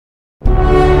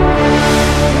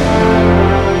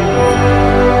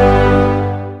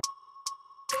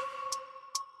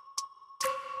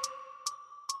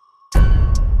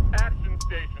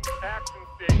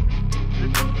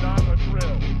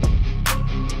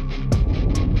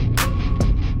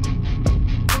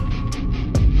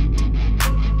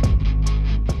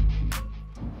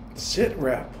Sit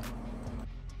rep.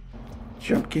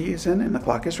 Jump key is in and the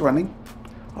clock is running.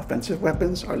 Offensive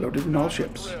weapons are loaded in all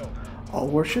ships. All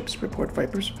warships report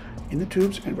Vipers in the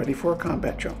tubes and ready for a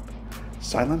combat jump.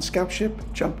 Silent scout ship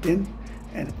jumped in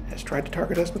and has tried to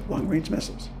target us with long-range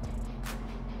missiles.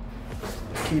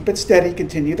 Keep it steady,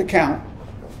 continue to count.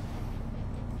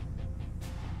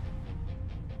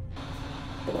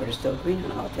 Board is still green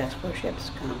on all task force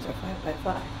ships. Comms are 5 by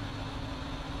 5.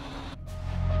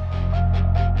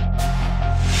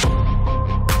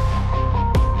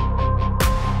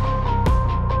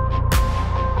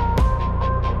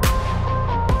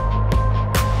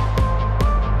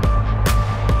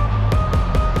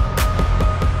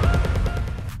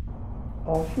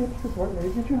 All ships report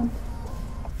ready to jump.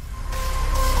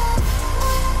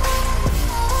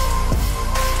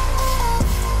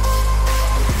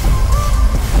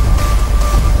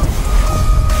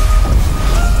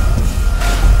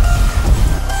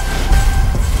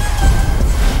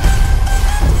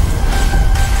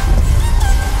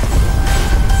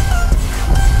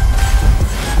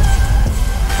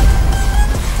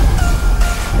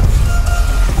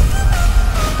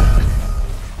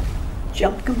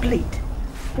 Jump complete.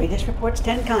 Radius reports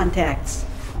 10 contacts.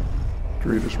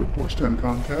 Radius reports 10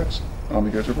 contacts on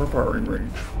the edge of our firing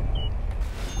range.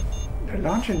 They're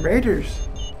launching raiders.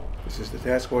 This is the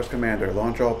task force commander.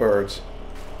 Launch all birds.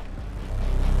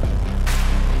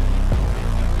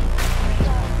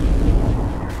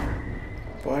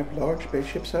 Five large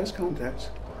spaceship-sized contacts.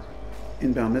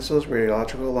 Inbound missiles,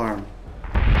 radiological alarm.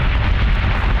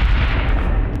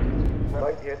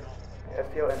 Light hit.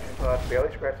 STL engine pods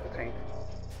barely scratch the paint.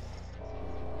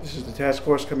 This is the task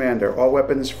force commander. All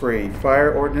weapons free.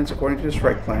 Fire ordnance according to the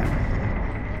strike plan.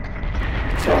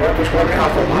 Solaria Squadron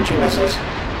Alpha launching missiles.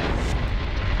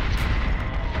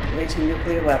 Releasing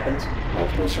nuclear weapons.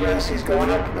 Multiple Serenities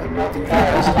going up. Melting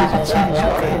fires.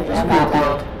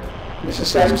 This is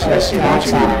Serenity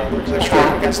launching a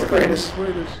strike against the greatest.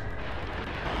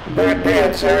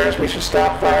 Bad, sirs. We should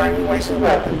stop firing and wasting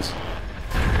weapons.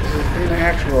 This is in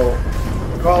actual.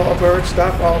 Call all birds,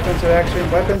 stop all offensive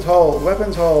action. Weapons hold,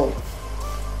 weapons hold.